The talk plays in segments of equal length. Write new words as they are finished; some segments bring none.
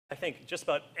I think just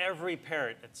about every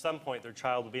parent at some point their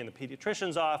child will be in the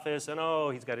pediatrician's office and oh,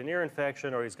 he's got an ear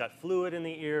infection or he's got fluid in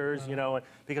the ears, you know,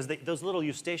 because those little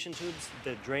eustachian tubes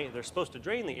that drain, they're supposed to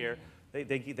drain the ear,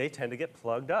 they tend to get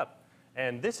plugged up.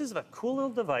 And this is a cool little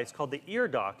device called the Ear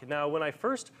Dock. Now, when I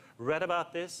first read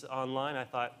about this online, I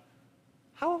thought,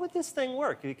 how would this thing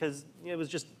work? Because it was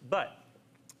just, but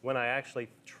when I actually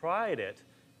tried it,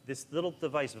 this little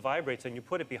device vibrates and you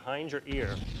put it behind your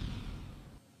ear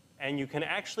and you can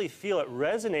actually feel it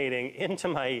resonating into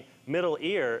my middle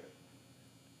ear.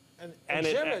 And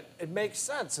Jim, it makes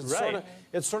sense. It's, right.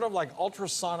 it's sort of like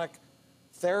ultrasonic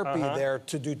therapy there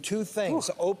to do two things.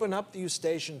 Open up the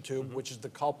eustachian tube, which is the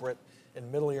culprit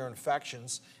in middle ear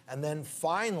infections. And then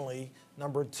finally,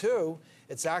 number two,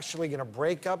 it's actually going to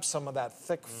break up some of that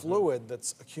thick fluid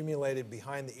that's accumulated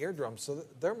behind the eardrum. So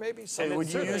there may be some... So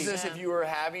would you use this if you were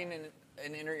having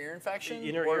an inner ear infection?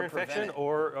 Inner ear infection,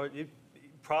 or it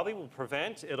probably will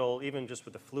prevent. It'll even just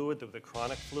with the fluid, the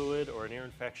chronic fluid or an ear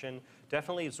infection,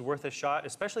 definitely it's worth a shot,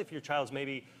 especially if your child's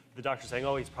maybe, the doctor's saying,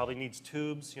 oh, he probably needs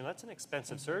tubes. You know, that's an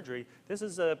expensive surgery. This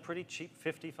is a pretty cheap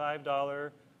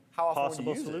 $55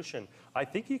 possible solution. I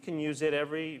think you can use it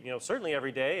every, certainly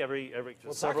every day, every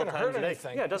Well, several times a day.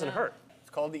 anything. Yeah, it doesn't hurt. It's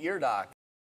called the Ear Dock.